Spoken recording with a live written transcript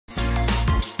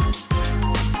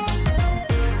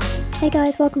Hey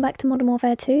guys, welcome back to Modern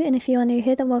Warfare 2, and if you are new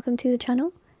here then welcome to the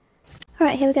channel.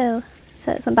 Alright, here we go. So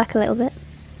let's went back a little bit.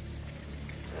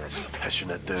 It's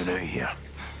pissing it down out here.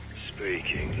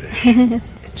 Speak English.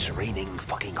 It's raining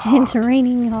fucking hard. It's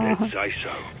raining Didn't hard. say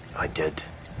so. I did.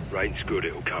 Rain's good,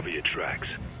 it'll cover your tracks.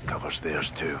 Covers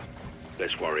theirs too.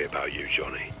 Let's worry about you,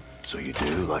 Johnny. So you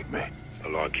do like me? I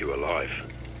like you alive.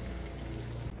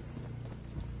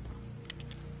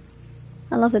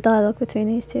 I love the dialogue between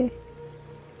these two.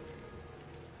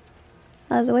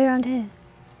 Oh, there's a way around here.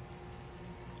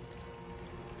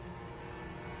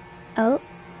 Oh,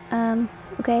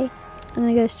 okay. I'm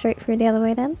gonna go straight through the other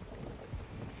way then.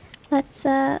 Let's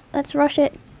rush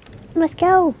it. Let's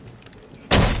go!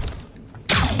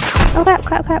 Oh crap,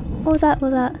 crap, crap. What was that?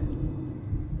 What was that?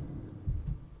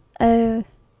 Oh.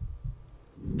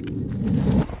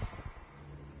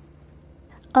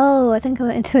 Oh, I think I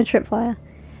went into a tripwire.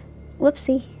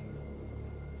 Whoopsie.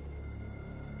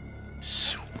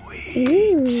 Sweet.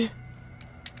 Ooh.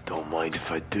 Don't mind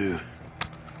if I do.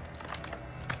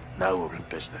 Now we're in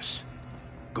business.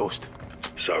 Ghost.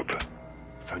 Sober.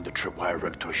 Found the tripwire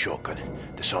rigged to a shotgun.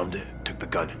 Disarmed it, took the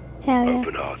gun. Hell yeah.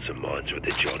 Open hearts and minds with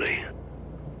it, Johnny.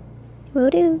 Will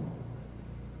do.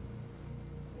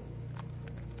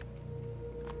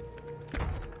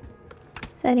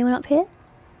 Is there anyone up here?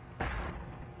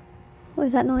 What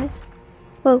is that noise?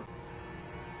 Whoa.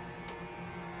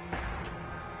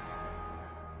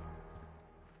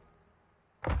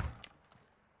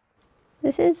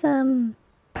 This is,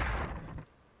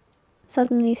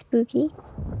 suddenly spooky.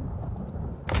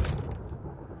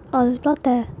 Oh, there's blood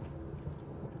there.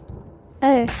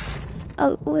 Oh.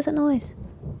 Oh, what was that noise?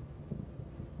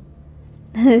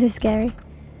 This is scary.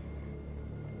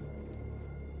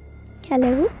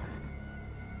 Hello?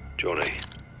 Johnny.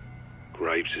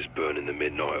 Graves is burning the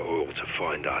midnight oil to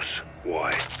find us.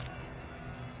 Why?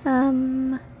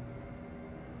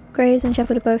 Graves and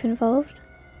Shepard are both involved.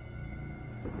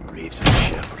 Graves and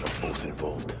Shepard are both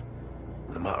involved.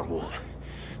 No matter what,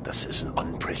 this is an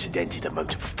unprecedented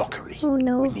amount of fuckery. Oh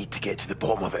no. We need to get to the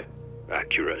bottom of it.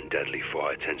 Accurate and deadly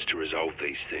fire tends to resolve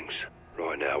these things.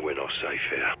 Right now, we're not safe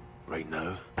here. Right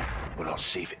now, we're not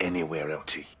safe anywhere,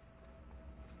 LT.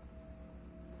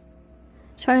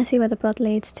 Trying to see where the blood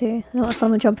leads to. I don't want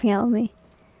someone jumping out on me.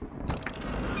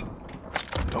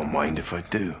 Don't mind if I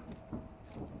do.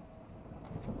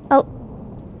 Oh.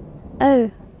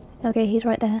 Oh. Okay, he's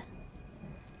right there.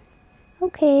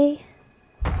 Okay.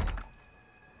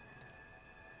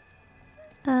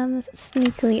 Let's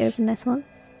sneakily open this one.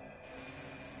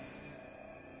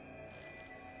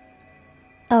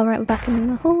 Oh right, we're back in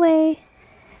the hallway.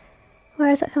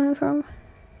 Where is that coming from?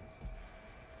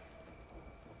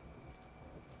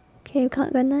 Okay, we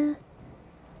can't go in there.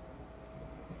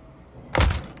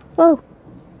 Whoa!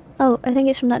 Oh, I think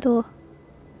it's from that door.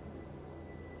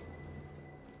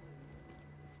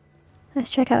 Let's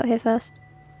check out here first.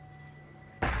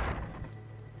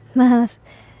 Man,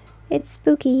 it's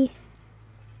spooky.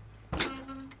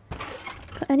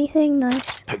 Got anything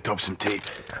nice? Picked up some tape.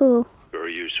 Cool.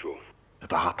 Very useful.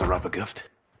 If I have to wrap a gift.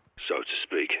 So to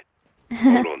speak.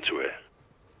 Hold on to it.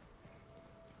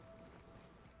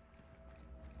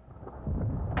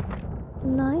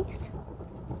 Nice.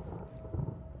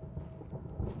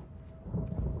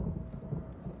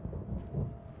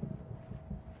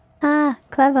 Ah,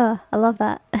 clever. I love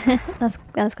that.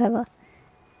 That's clever.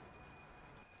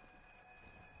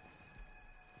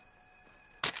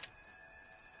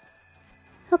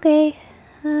 Okay,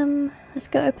 let's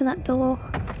go open that door.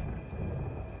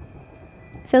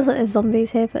 Feels like there's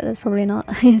zombies here, but there's probably not.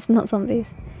 It's not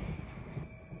zombies.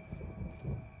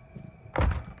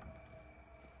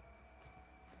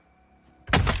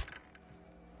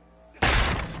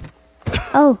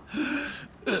 Oh.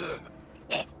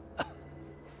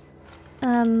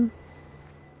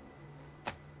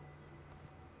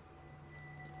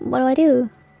 What do I do?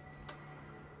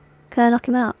 Can I knock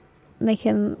him out? Make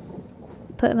him...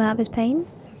 put him out of his pain?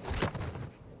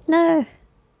 No!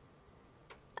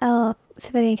 Oh,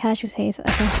 civilian casualties,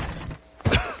 okay.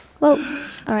 Whoa!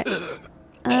 Alright.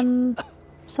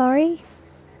 Sorry?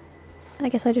 I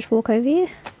guess I just walk over you?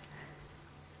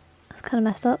 That's kinda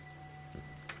messed up.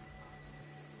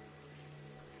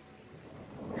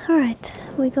 Alright,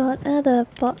 we got another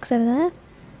box over there.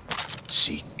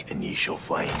 Seek and ye shall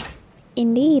find.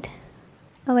 Indeed.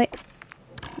 Oh wait,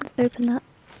 let's open that.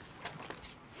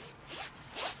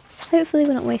 Hopefully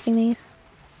we're not wasting these.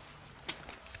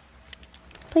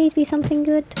 Please be something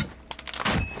good.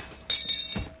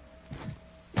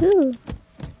 Ooh.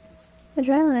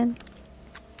 Adrenaline.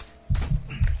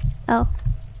 Oh.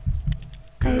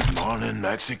 Good morning,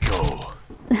 Mexico.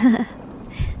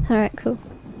 Alright, cool.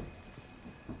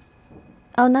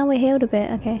 Oh, now we're healed a bit,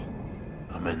 okay.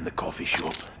 I'm in the coffee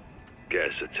shop. Get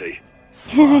us a tea.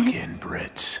 Fucking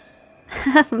Brits.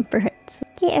 Brits.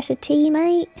 Get us a tea,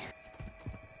 mate.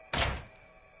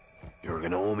 You're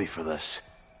gonna owe me for this.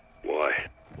 Why?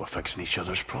 We're fixing each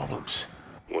other's problems.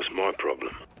 What's my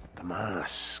problem? The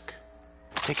mask.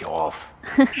 Take it off.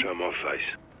 Show my face.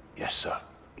 Yes, sir.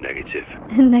 Negative.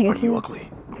 Are you Negative. ugly?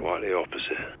 Quite the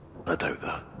opposite. I doubt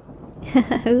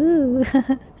that. Ooh.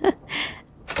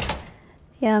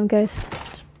 Yeah, I'm Ghost.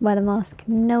 Wear the mask.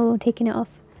 No, taking it off.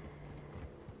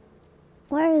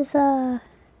 Where is, Oh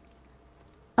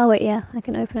wait, yeah, I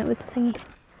can open it with the thingy.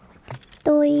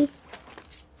 Doi.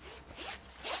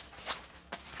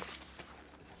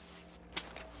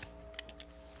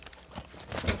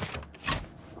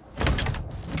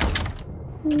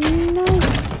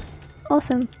 Nice.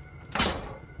 Awesome.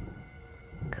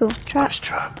 Cool. Trap. Nice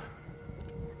trap.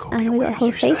 Gotta be And we way got a to whole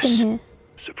use safe in this here.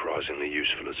 Surprisingly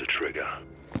useful as a trigger.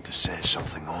 to set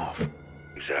something off.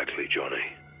 Exactly, Johnny.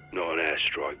 Not an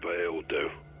airstrike, but it'll do.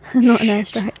 Not an Shit.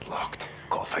 airstrike. Locked.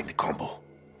 Gotta find the combo.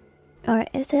 Alright,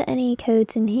 is there any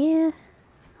codes in here?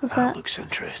 What's That that? looks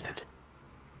interesting.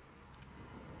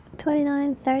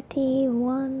 29,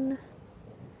 31,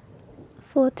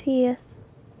 40th,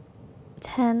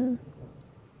 10.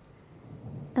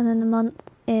 And then the month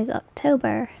is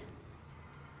October.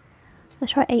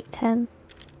 Let's try 810.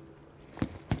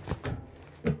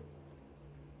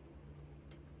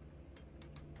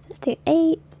 Let's do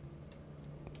 8,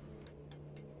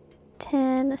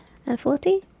 10, and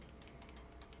 40.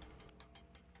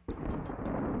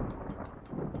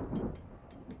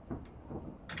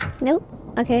 Nope.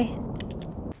 Okay.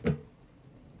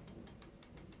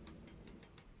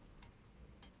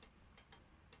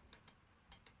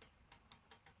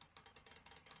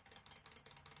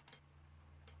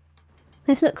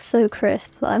 This looks so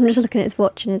crisp. Like, I'm just looking at his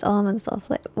watch and his arm and stuff.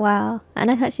 Like, wow. And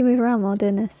I can actually move around while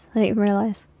doing this. I didn't even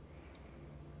realise.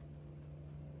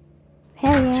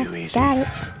 Hell yeah. Too easy. Got it.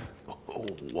 Oh,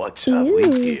 what's have we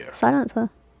Ooh. here? Silencer.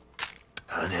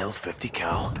 Handheld 50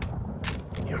 cal.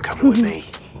 You're coming with me.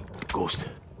 Ghost,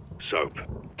 Soap.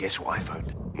 guess what I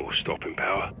found? More stopping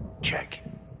power. Check.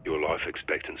 Your life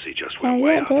expectancy just Hell went way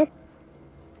yeah, it up. did.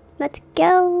 Let's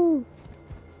go.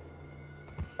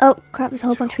 Oh, crap. There's a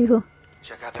whole bunch of people.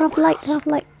 Check out Turn off the light. Turn off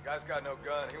the light. Guy's got no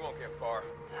gun. He won't get far.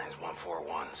 There's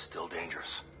 141. Still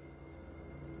dangerous.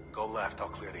 Go left. I'll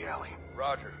clear the alley.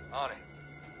 Roger. On it.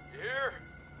 You hear?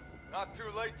 Not too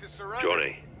late to surrender.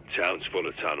 Johnny, town's full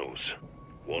of tunnels.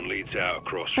 One leads out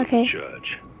across from Okay. the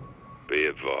church. Be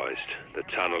advised, the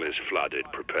tunnel is flooded.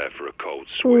 Prepare for a cold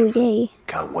Ooh, swim. yay.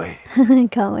 Can't wait.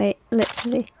 Can't wait.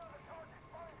 Literally.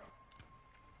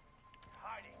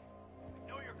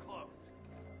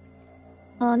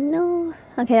 Oh no.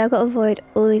 Okay, I've got to avoid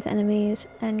all these enemies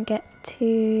and get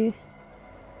to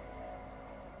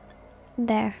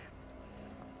there.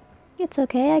 It's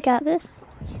okay, I got this.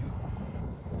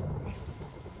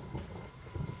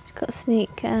 Just got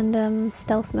sneak and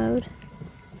stealth mode.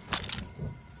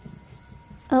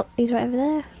 Oh, he's right over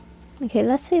there. Okay,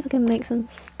 let's see if I can make some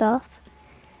stuff.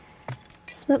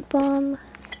 Smoke bomb,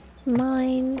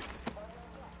 mine.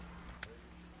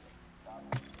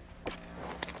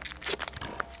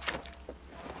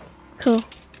 Cool.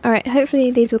 Alright,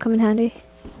 hopefully these will come in handy.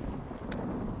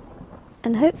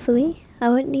 And hopefully I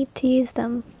won't need to use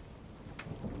them.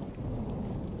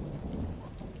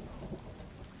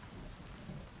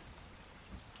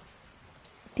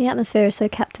 The atmosphere is so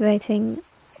captivating,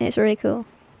 it's really cool.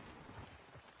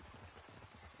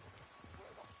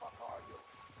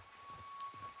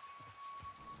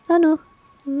 Oh no.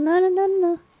 No, no, no,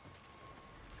 no.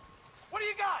 What do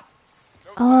you got?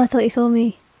 Oh, I thought he saw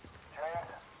me.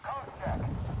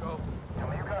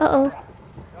 Uh-oh.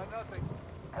 Got nothing.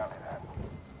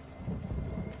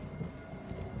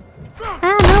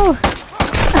 Ah, no!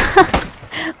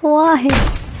 Why? We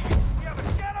have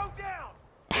a shadow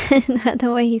down.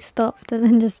 The way he stopped and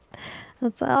then just... I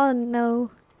was like, oh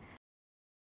no.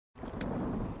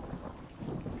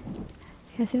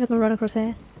 Okay, see if I can run across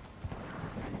here.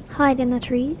 Hide in the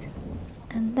trees.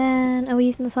 And then... Are we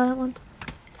using the silent one?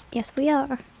 Yes, we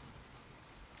are.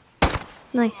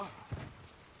 Nice.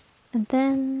 And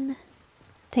then...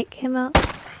 Take him out.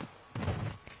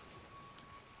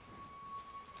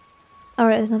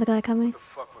 Alright, there's another guy coming. What the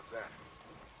fuck was that?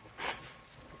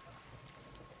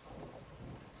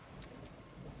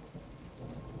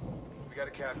 We got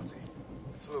a casualty.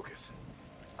 It's Lucas.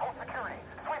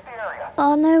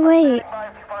 Oh no, wait.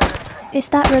 It's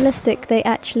that realistic, they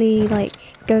actually, like,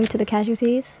 go to the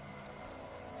casualties.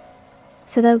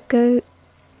 So they'll go...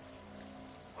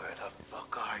 Where the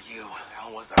fuck are you? What the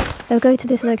hell was that? They'll go to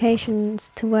these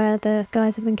locations to where the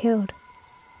guys have been killed.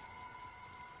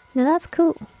 Now that's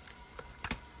cool.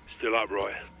 Still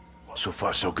upright. So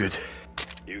far, so good.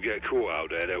 You get caught out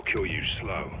there, they'll kill you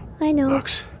slow. I know.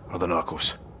 Mercs or the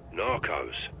narcos?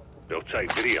 Narcos. They'll take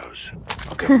videos.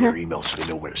 I'll give them your email so they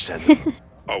know where to send them.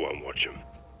 I won't watch them.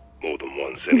 More than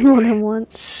once More anyway. than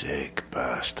once. Sick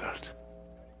bastard.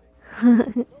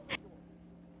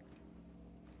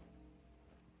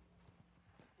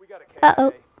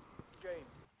 Uh-oh.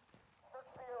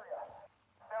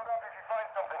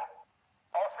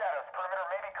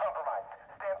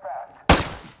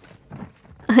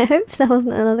 I hope there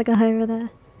wasn't another guy over there.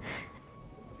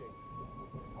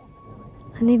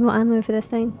 I need more ammo for this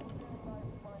thing.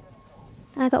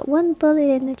 I got one bullet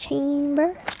in the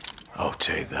chamber. I'll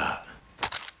take that.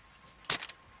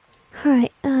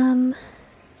 Alright,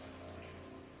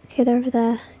 okay, they're over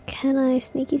there. Can I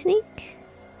sneaky sneak?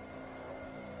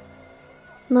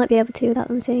 Might be able to without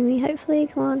them seeing me, hopefully.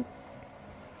 Come on.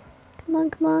 Come on,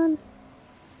 come on.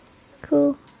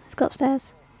 Cool. Let's go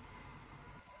upstairs.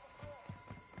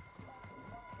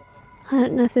 I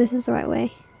don't know if this is the right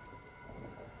way.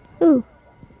 Ooh.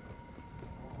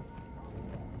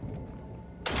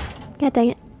 God dang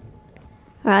it.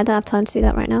 Alright, I don't have time to do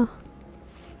that right now.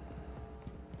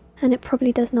 And it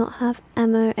probably does not have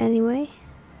ammo anyway.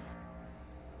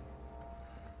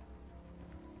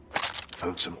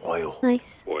 Found some oil.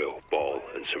 Nice. Oil, ball,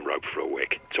 and some rope for a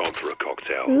wick. Time for a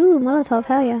cocktail. Ooh, Molotov,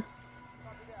 hell yeah.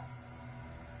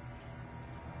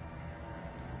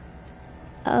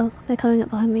 Uh oh, they're coming up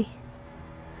behind me.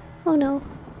 Oh no.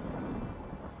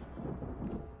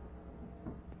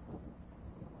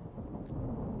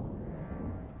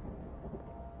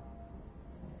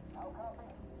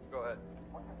 Go ahead.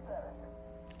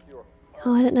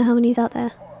 Oh, I don't know how many's out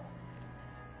there.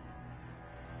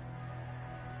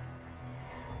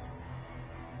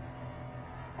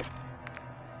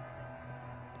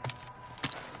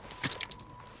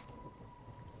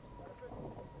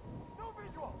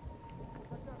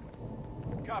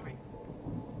 Copy.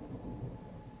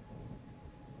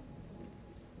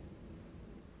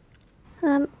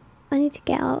 I need to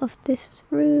get out of this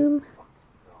room.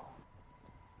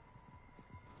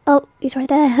 Oh, he's right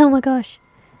there. Oh my gosh.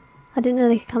 I didn't know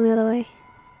they could come the other way.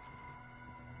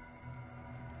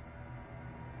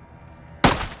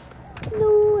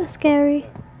 No, that's scary.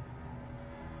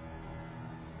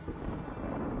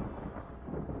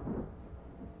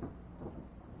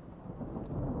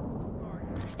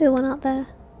 There's still one out there.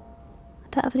 I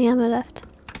don't have any ammo left.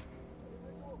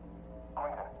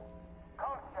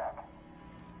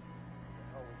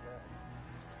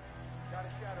 Got a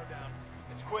shadow down.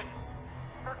 It's Quentin.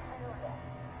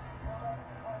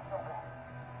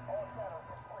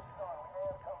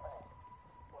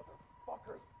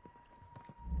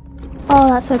 Oh,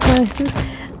 that's so close.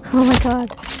 Oh my god.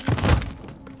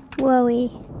 Whoa-y.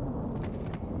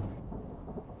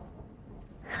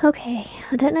 Okay,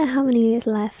 I don't know how many is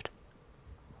left.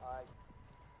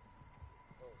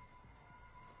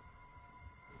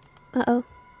 Uh-oh.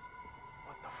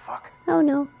 What the fuck? Oh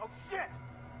no. Oh shit!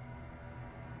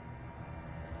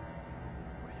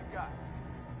 What do you got?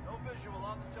 No visual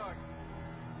on the target.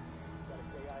 Got a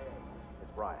KIA.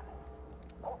 It's Brian.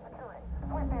 Hold security.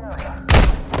 Sweep the area.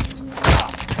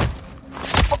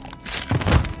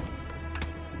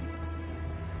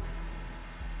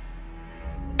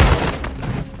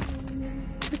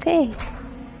 Okay.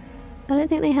 I don't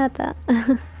think they had that.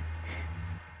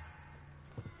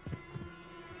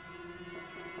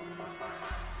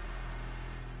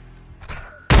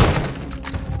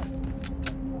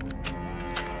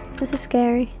 This is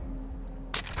scary.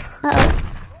 Uh-oh.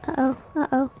 Uh-oh.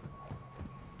 Uh-oh.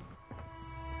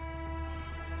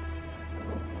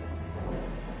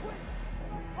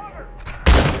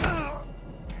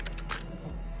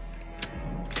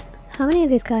 How many of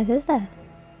these guys is there?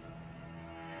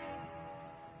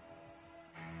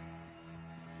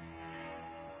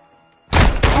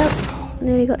 Oh,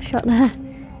 nearly got shot there.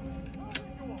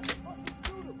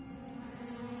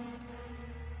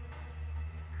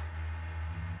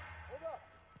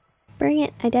 Bring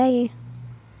it, I dare you.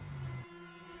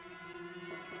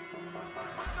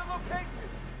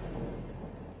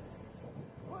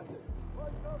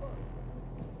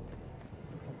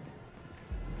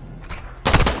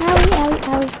 Owie, owie,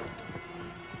 owie.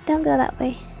 Don't go that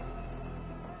way.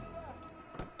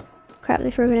 Crap,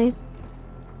 they threw a grenade.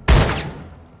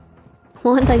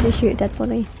 Why don't I just shoot a dead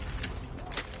body?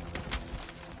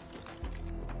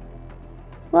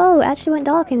 Whoa, it actually went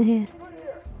dark in here.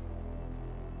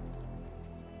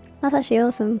 That's actually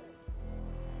awesome.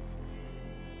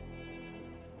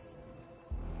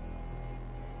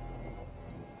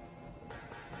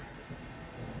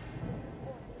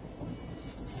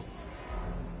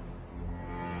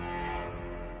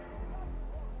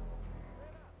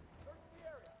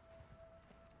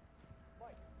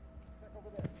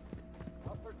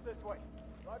 way.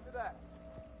 Roger that.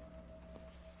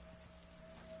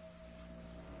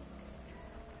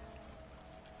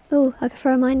 Ooh, I could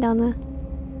throw a mine down there.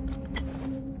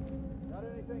 Got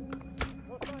anything?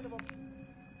 No sign of them.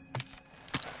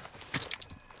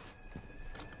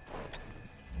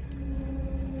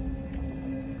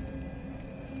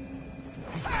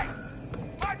 Hey!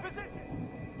 My position!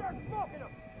 Start smoking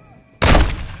them!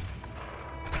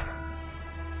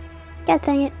 God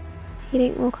dang it. He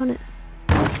didn't walk on it.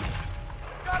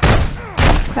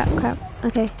 Crap, crap.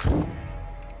 Okay.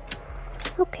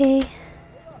 Okay.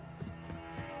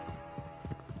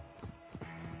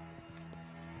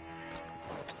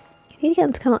 I need to get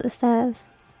him to come up the stairs.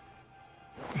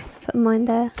 Put mine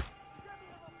there.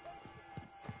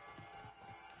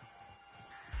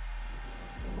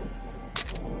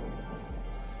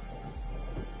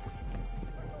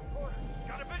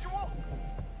 Got a visual?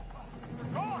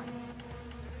 They're gone!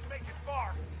 Didn't make it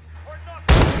far. Or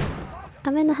nothing!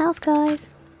 I'm in the house,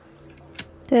 guys.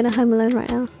 Doing a home alone right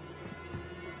now.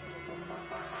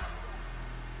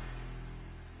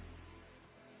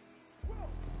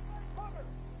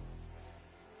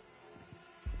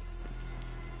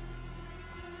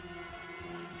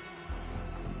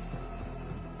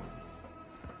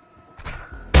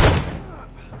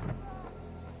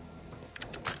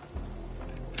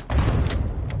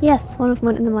 Yes, one of them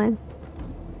went in the mine.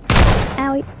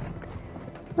 Owie.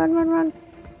 Run, run, run.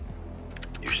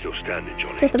 You still standing,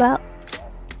 Johnny? Just about.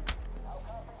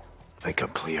 I think I'm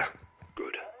clear.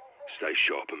 Good. Stay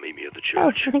sharp and meet me at the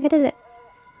Oh, church. I think I did it.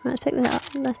 Right, let's pick that up.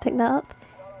 Let's pick that up.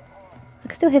 I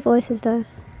can still hear voices though.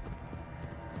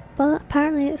 But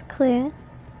apparently it's clear.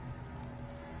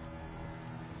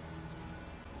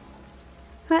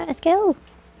 Right, let's go.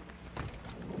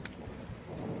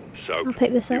 So, I'll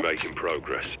pick this you're up. making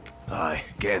progress. Aye,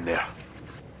 get in there.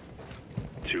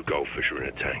 2 goldfish are in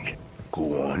a tank.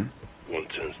 Go on. One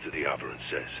turns to the other and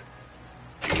says,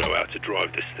 "You know how to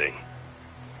drive this thing?"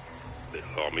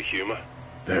 Little army humour.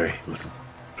 Very little.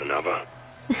 Another.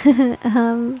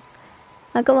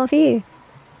 I've got one for you.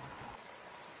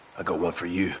 I got one for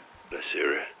you. Let's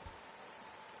hear it.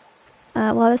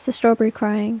 Why was the strawberry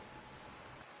crying?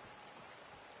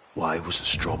 Why was the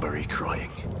strawberry crying?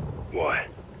 Why?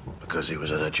 Because he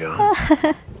was in a jam.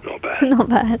 Not bad. Not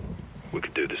bad. We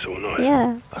could do this all night.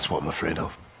 Yeah. That's what I'm afraid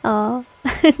of. Oh.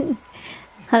 I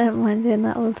don't mind doing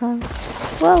that all the time.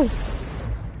 Whoa.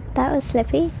 That was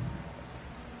slippy.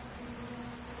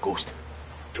 Ghost,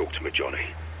 Talk to me, Johnny.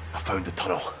 I found the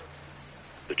tunnel.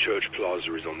 The church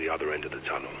plaza is on the other end of the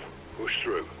tunnel. Push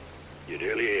through. You're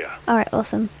nearly here. Alright,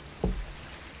 awesome.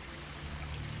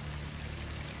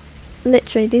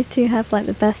 Literally, these two have like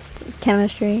the best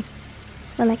chemistry.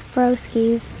 We're like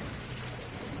broskies.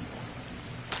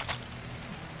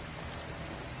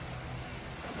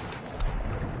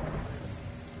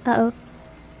 Uh-oh.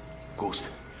 Ghost,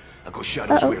 I got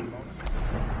shadows Uh-oh. where...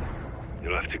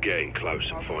 You'll have to get in close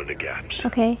and find the gaps.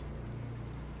 Okay.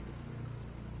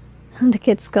 The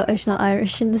kid's Scottish, not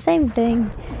Irish, and the same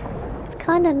thing. It's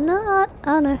kinda not...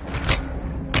 Oh no.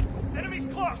 Enemies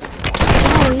close!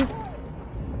 Sorry.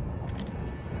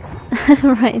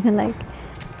 Right in the leg.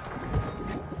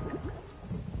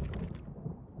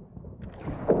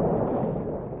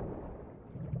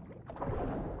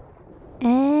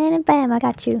 And bam, I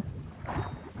got you.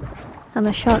 I'm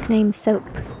a shark named Soap.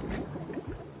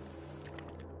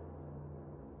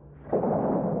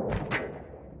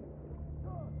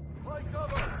 Right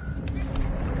cover!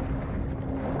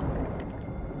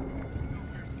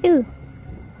 Ooh.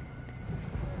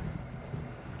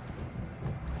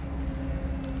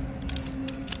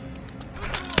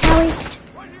 Owie.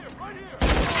 Right here! Right here!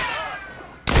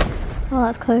 Oh,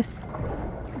 that's close.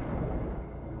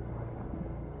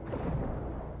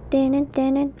 Dun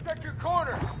dun dun. Check your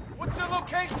corners! What's the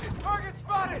location? Target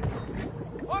spotted!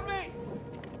 On me!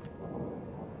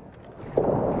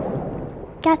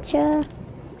 Gotcha.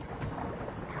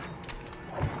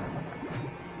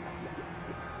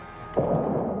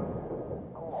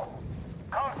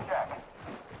 Comms check.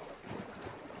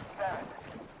 Send it.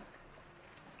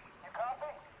 You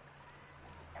copy?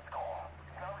 It's cool.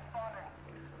 Not responding.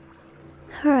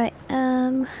 Alright,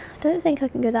 don't think I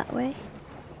can go that way.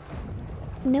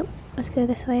 Nope, let's go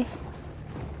this way.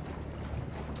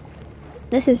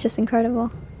 This is just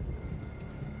incredible.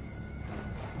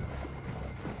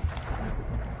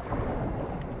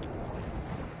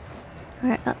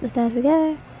 Alright, up the stairs we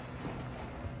go.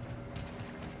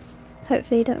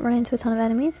 Hopefully don't run into a ton of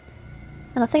enemies.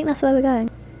 And I think that's where we're going.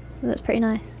 That's pretty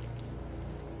nice.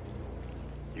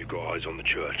 You got eyes on the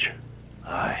church.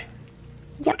 Aye.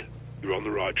 Yep. Good. You're on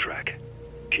the right track.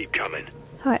 Keep coming.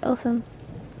 Alright, awesome.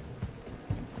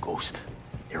 Ghost, Ghost.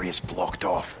 Area's blocked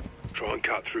off. Try and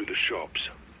cut through the shops.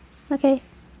 Okay.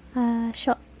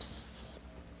 Shops.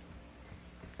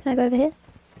 Can I go over here?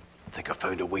 I think I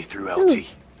found a way through,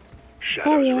 LT.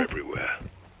 Shadows yeah. are everywhere.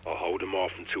 I'll hold them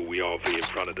off until we RV in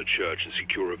front of the church and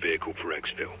secure a vehicle for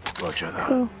exfil. Roger that.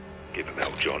 Cool. Give them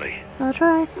help, Johnny. I'll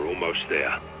try. We're almost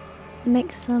there.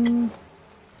 Make some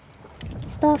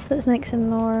stuff. Let's make some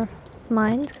more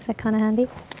mines because they're kind of handy.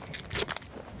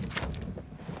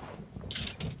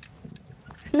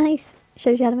 Nice.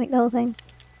 Shows you how to make the whole thing.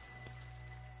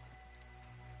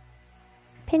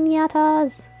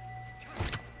 Pinatas.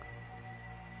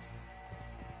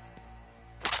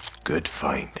 Good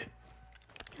find.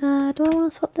 Do I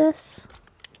want to swap this?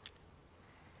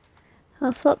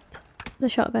 I'll swap the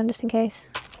shotgun just in case.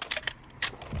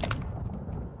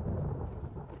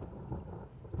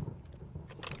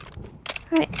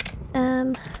 Right. I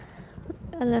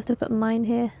don't know if to put a mine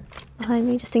here behind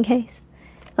me just in case.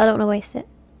 I don't want to waste it.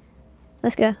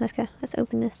 Let's go. Let's go. Let's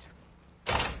open this.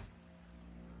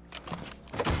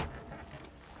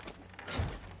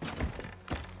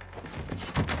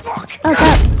 Fuck! Oh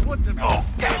god. What the? Oh,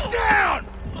 get down!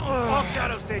 All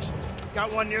shadow stations.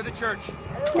 Got one near the church.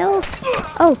 No.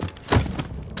 Oh.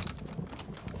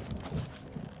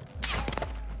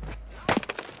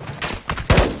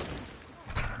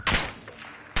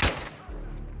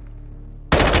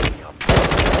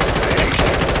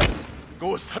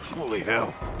 Ghost. Holy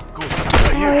hell. Ghost.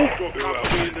 Owie. I'll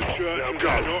be in the church and I'm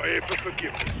not here for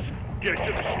forgiveness. Get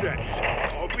to the steps.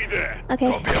 I'll be there.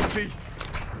 Okay. Copy, LT.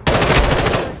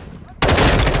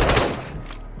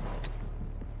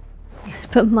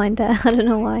 Put mine there. I don't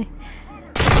know why.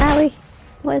 Owie.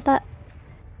 What is that?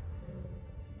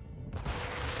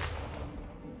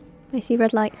 I see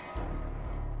red lights.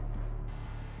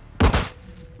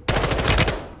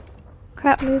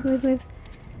 Crap, move, move, move.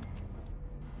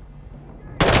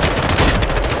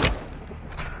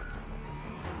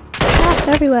 Ah,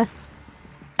 they're everywhere.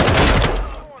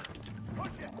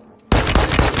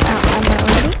 Oh, I'm not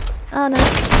already. Oh no.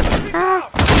 Ah!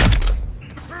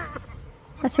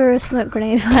 I threw a smoke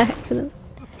grenade by accident.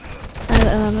 I got no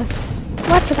ammo.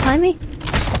 What? They're behind me?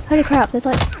 Holy crap, there's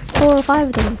like 4 or 5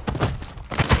 of them.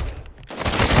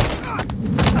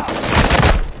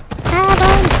 Ah,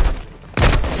 run!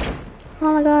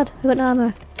 Oh my god, I've got no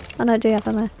ammo. Oh no, I do have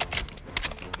ammo.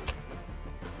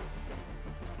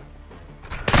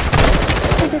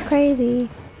 This is crazy.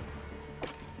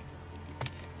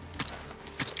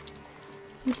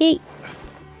 Yeet.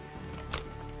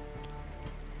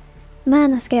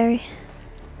 Man, that's scary.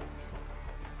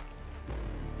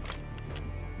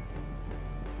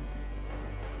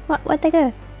 What? Where'd they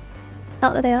go?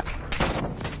 Oh, there they are.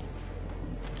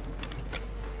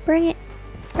 Bring it!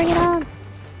 Bring it on!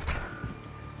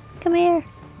 Come here!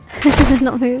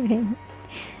 Not moving.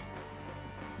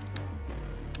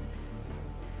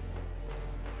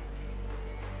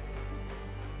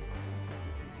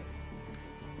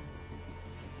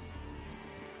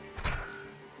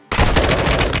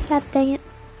 God dang it.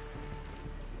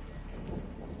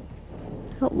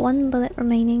 Got 1 bullet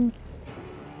remaining.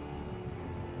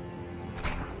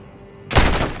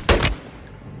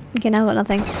 Okay, now I've got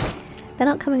nothing. They're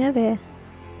not coming over here.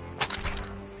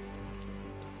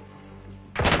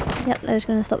 Yep, they're just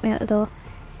gonna stop me at the door.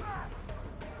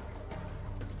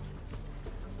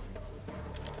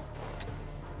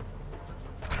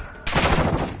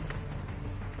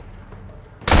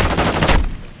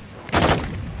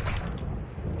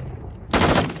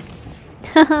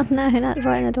 No, that's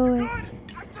right in the doorway.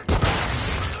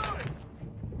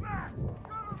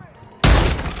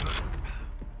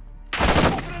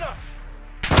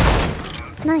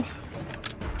 Nice.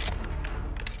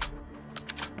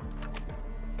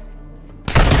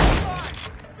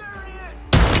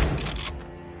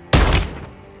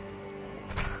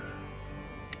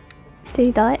 Did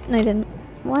he die? No, he didn't.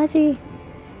 Why is he?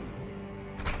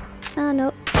 Oh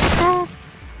no. Ah!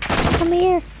 Come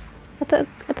here! I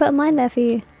put a mine there for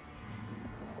you.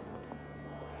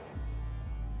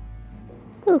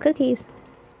 Ooh, cookies.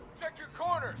 Check your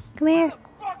corners. Come here. Where the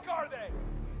fuck are they?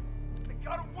 They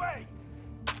got away.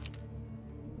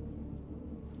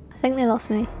 I think they lost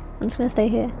me. I'm just gonna stay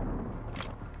here.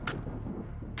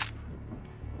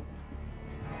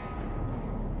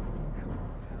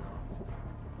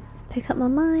 Pick up my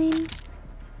mine.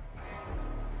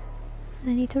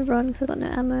 I need to run because I've got no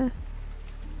ammo.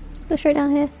 Let's go straight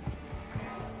down here.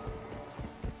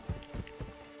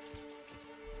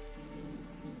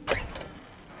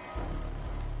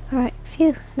 Alright,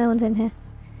 phew, no one's in here.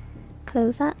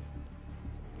 Close that.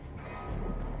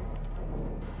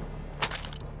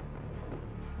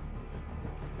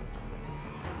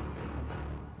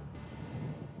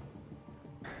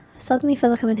 Suddenly feel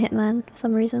like I'm in Hitman for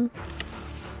some reason.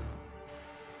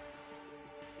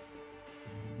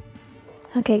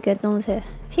 Okay, good, no one's here.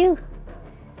 Phew!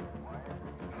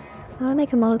 I'll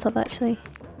make a Molotov actually.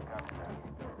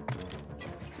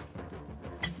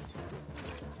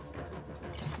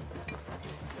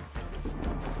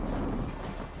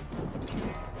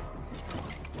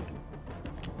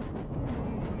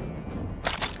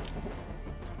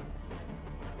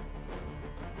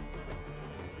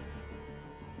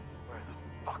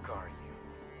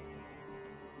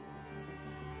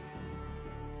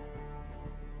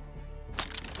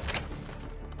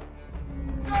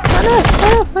 Oh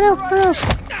no! Oh no!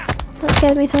 That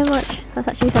scared me so much. That's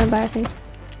actually so embarrassing.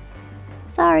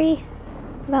 Sorry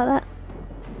about that.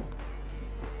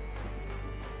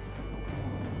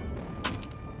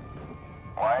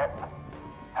 Quiet.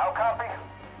 How copy?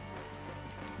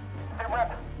 Sit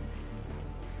rep.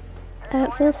 I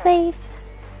don't feel safe.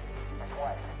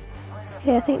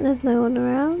 Okay, I think there's no one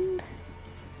around.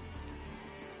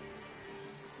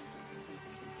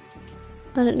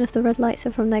 I don't know if the red lights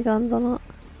are from their guns or not.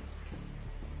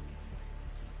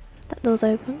 That door's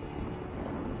open.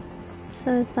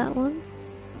 So is that one.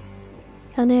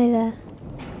 Oh no, there.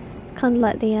 It's kind of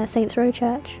like the Saints Row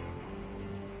Church.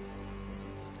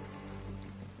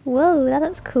 Whoa, that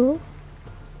looks cool.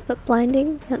 But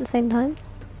blinding at the same time.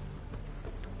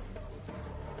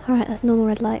 Alright, that's normal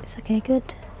red lights. Okay,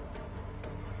 good.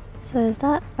 So is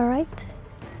that alright?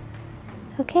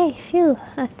 Okay, phew.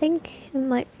 I think it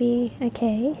might be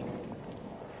okay.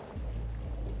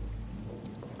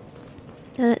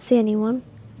 I don't see anyone.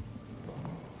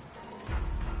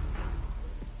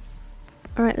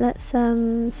 Alright, let's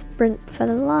sprint for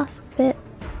the last bit.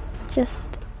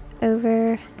 Just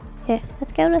over here.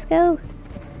 Let's go, let's go!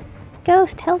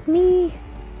 Ghost, help me!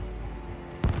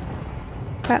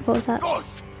 Crap, what was that?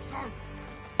 Ghost!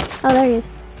 Oh, there he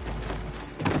is.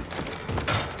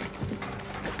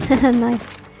 Nice.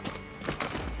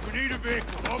 We need a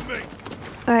vehicle on me.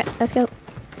 Alright, let's go.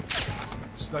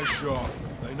 Stay sharp.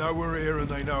 They know we're here and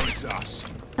they know it's us.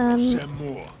 Um, Send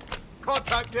more.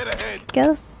 Contact dead ahead.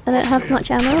 Ghost, I don't have much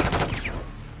ammo.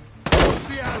 Close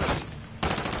the alley.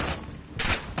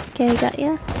 Okay, got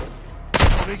ya.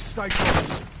 Please stay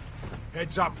close.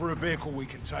 Heads up for a vehicle we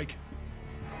can take.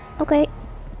 Okay.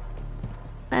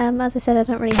 As I said, I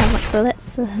don't really have much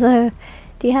bullets, so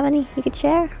do you have any you could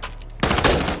share?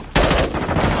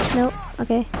 Nope.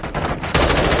 Okay.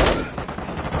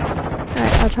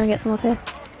 Alright, I'll try and get some up here.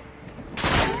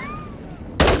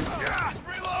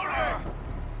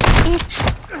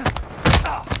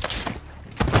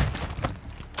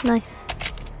 Nice.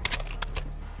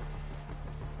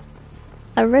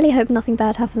 I really hope nothing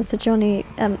bad happens to Johnny.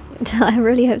 I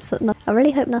really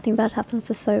hope nothing bad happens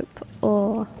to Soap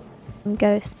or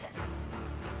Ghost,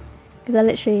 because they're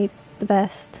literally the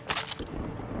best.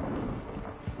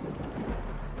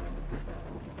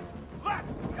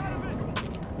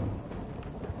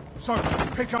 So,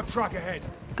 pick up truck ahead.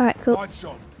 Alright, cool. Lights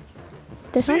on.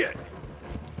 This See one? it?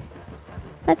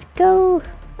 Let's go!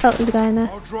 Oh, there's a guy in there.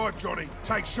 I'll drive, Johnny.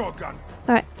 Take shotgun.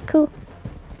 Alright, cool.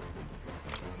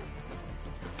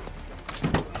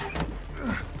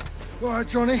 All right,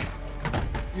 Johnny.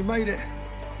 You made it.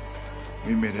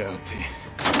 We made it, LT.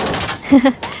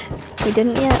 We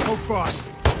didn't yet. Hold fast.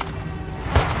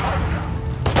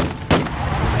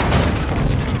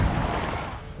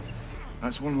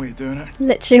 That's one way of doing it.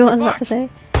 Literally what I was about to say.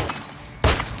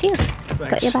 Phew,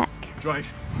 got your back.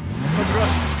 Drive. Under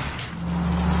us.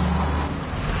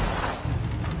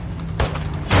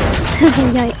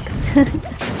 Yikes.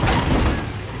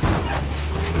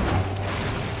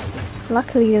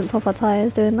 Luckily you didn't pop our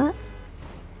tyres doing that,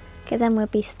 because then we'll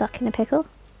be stuck in a pickle.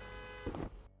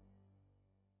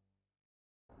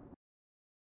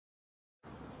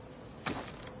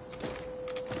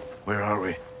 Where are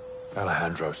we?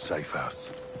 Alejandro's safe house.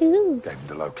 Ooh. Gave him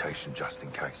the location just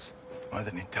in case. Why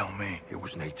didn't he tell me? It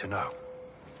was need to know.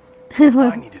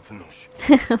 I needed to know.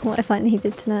 What if I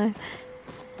needed to know?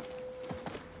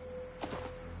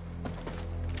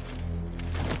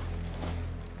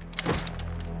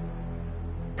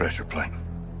 Pressure plane.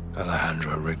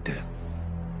 Alejandro rigged it.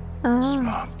 Ah,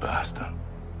 Smart bastard.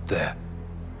 There.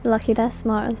 lucky they're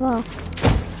smart as well.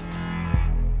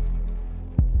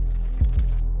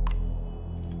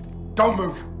 Don't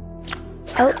move.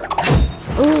 Oh.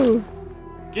 Ooh.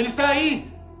 ¿Quién está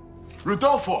ahí?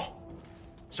 Rodolfo!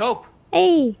 Soap.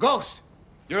 Hey. Ghost.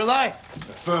 You're alive.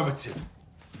 Affirmative.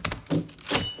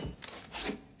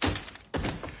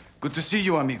 Good to see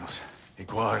you, amigos.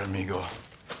 Igual, amigo.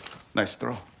 Nice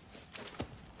throw.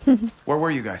 Where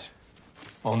were you guys?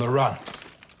 On the run.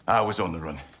 I was on the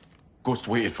run. Ghost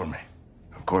waited for me.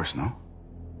 Of course, no?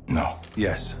 No.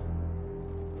 Yes.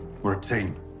 We're a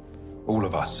team. All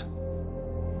of us.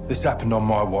 This happened on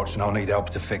my watch and I'll need help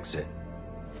to fix it.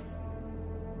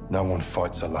 No one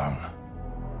fights alone.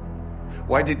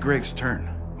 Why did Graves turn?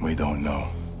 We don't know.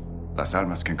 Las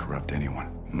Almas can corrupt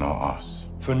anyone. Not us.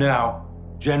 For now,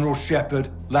 General Shepard,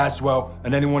 Laswell,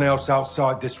 and anyone else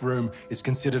outside this room is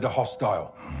considered a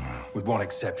hostile. With one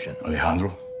exception.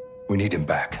 Alejandro? We need him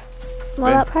back.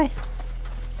 What about Price?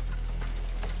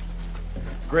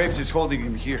 Graves is holding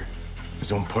him here.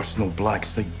 His own personal black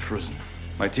site prison.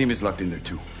 My team is locked in there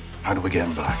too. How do we get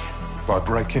him back? By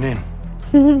breaking in.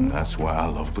 And that's why I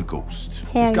love the Ghost.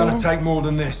 Hell It's gonna yeah. take more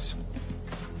than this.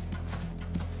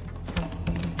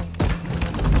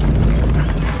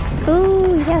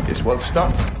 Ooh, yes. It's well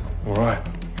stuck. All right.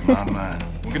 My man.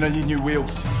 We're gonna need new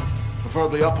wheels.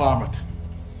 Preferably up-armored.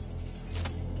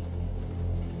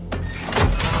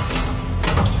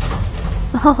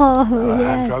 Oh,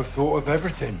 Alejandro yes. thought of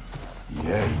everything.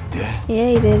 Yeah, he did. Yeah,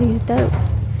 he did. He's dope.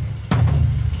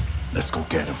 Let's go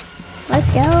get him. Let's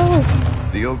go.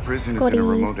 The old prison is in Scotties. a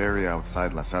remote area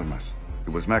outside Las Almas.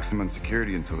 It was maximum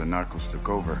security until the narcos took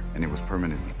over, and it was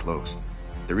permanently closed.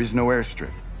 There is no airstrip,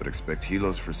 but expect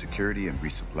helos for security and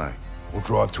resupply. We'll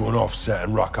drive to an offset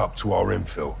and ruck up to our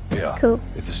infill. Yeah. Cool.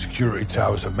 If the security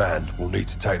towers are manned, we'll need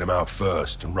to take them out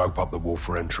first and rope up the wall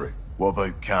for entry. What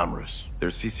about cameras?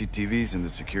 There's CCTVs in the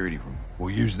security room.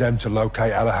 We'll use them to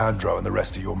locate Alejandro and the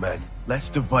rest of your men. Let's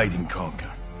divide and conquer.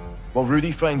 While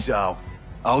Rudy finds Al,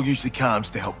 I'll use the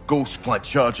cams to help Ghost plant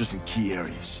charges in key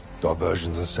areas.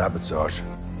 Diversions and sabotage.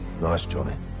 Nice,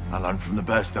 Johnny. I learned from the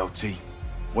best, LT.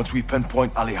 Once we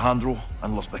pinpoint Alejandro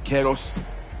and Los Vaqueros,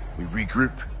 we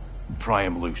regroup and pry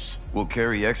him loose. We'll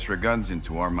carry extra guns in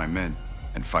to arm my men,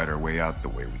 and fight our way out the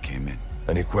way we came in.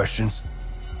 Any questions?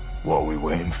 What are we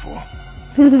waiting for?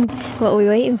 What are we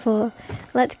waiting for?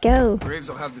 Let's go. Graves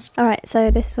will have this. Alright,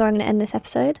 so this is where I'm going to end this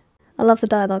episode. I love the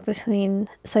dialogue between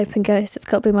Soap and Ghost. It's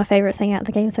got to be my favourite thing out of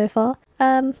the game so far.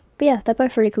 But yeah, they're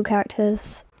both really cool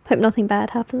characters. Hope nothing bad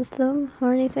happens to them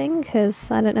or anything, because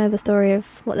I don't know the story of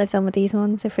what they've done with these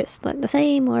ones, if it's like the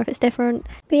same or if it's different.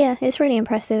 But yeah, it's really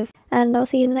impressive, and I'll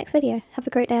see you in the next video. Have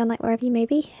a great day or night wherever you may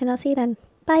be, and I'll see you then.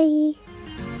 Bye!